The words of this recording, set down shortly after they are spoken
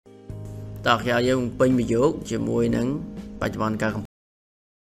តើយើងពេញប្រយោគជាមួយនឹងបច្ចុប្បន្នកាល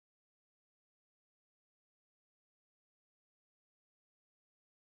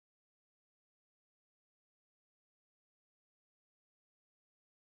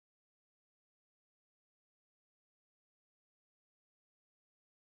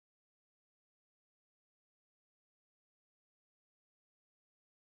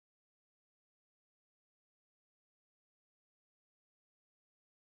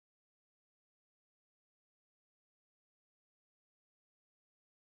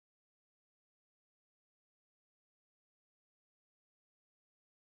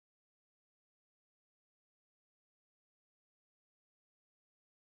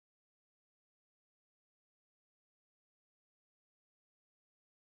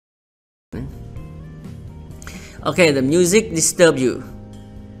Okay, the music disturb you.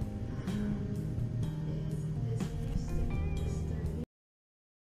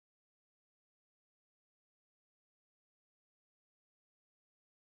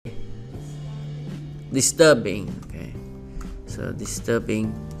 Disturbing. Okay, so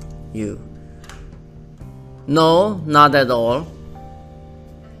disturbing you. No, not at all.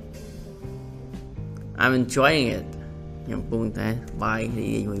 I'm enjoying it.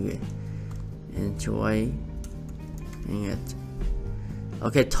 Enjoying it.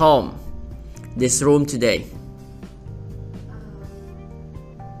 Okay, Tom, this room today.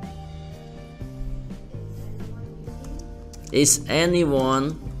 Is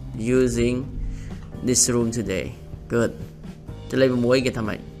anyone using this room today? Good.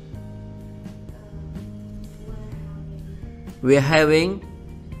 We're having.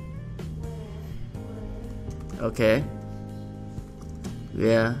 Okay.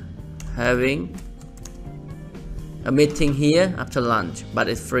 We're having a meeting here after lunch, but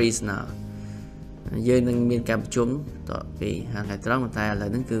it's free now. Dương đang miên cam chung tọa vì hàng ngày trống người ta là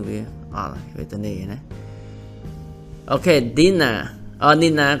nó cứ về về tên này nè. Okay, Dina.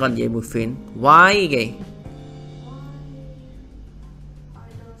 Nina còn gì một phim? Why vậy?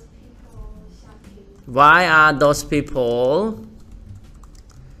 Why are those people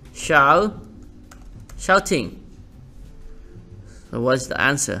shouting? So what's the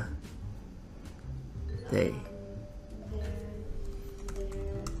answer? They.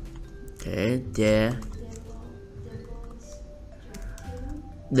 Okay, they're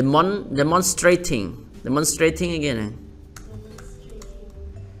demonstrating again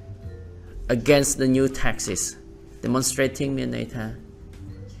against the new taxes. Demonstrating means này tha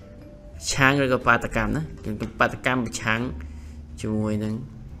chang rồi có patakam đó, cái patakam bị chang chui nè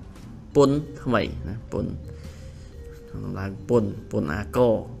pun không vậy pun là pun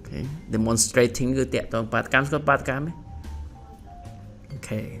ako. Okay, demonstrating cứ tiện toàn patakam có patakam ấy.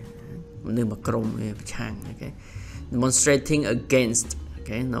 Okay. Okay, demonstrating against.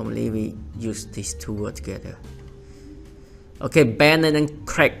 Okay, normally we use these two words together. Okay, bend and then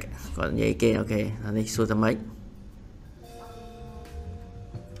crack. Còn vậy kia. Okay, này số tầm mấy?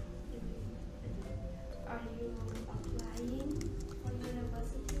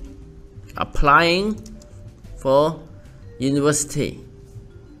 Applying for university.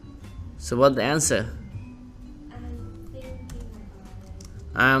 So what's the answer?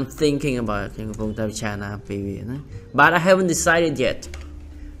 I'm thinking about it, but I haven't decided yet.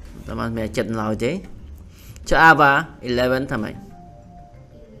 Cho Ava 11 thằng mày.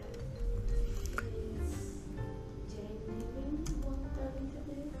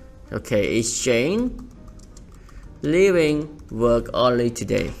 Okay, is Jane leaving work early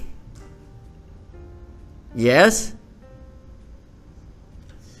today? Yes.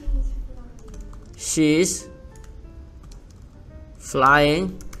 She's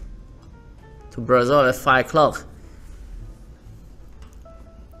flying to Brazil at 5 o'clock.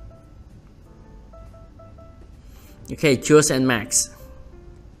 Okay, Jules and Max.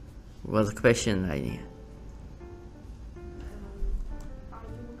 What's the question right here?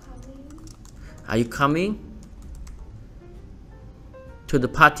 Are you coming to the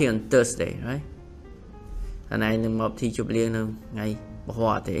party on Thursday, right? And I nằm một thi chụp liên ngày bỏ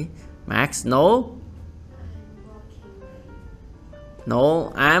hòa thế. Max, no.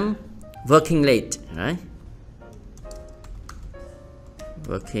 No, I'm working late, right?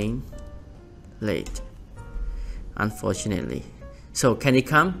 Working late, unfortunately. So can he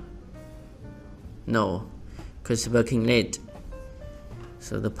come? No, because working late.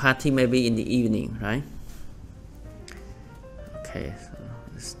 So the party may be in the evening, right? Okay, so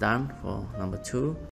it's done for number 2.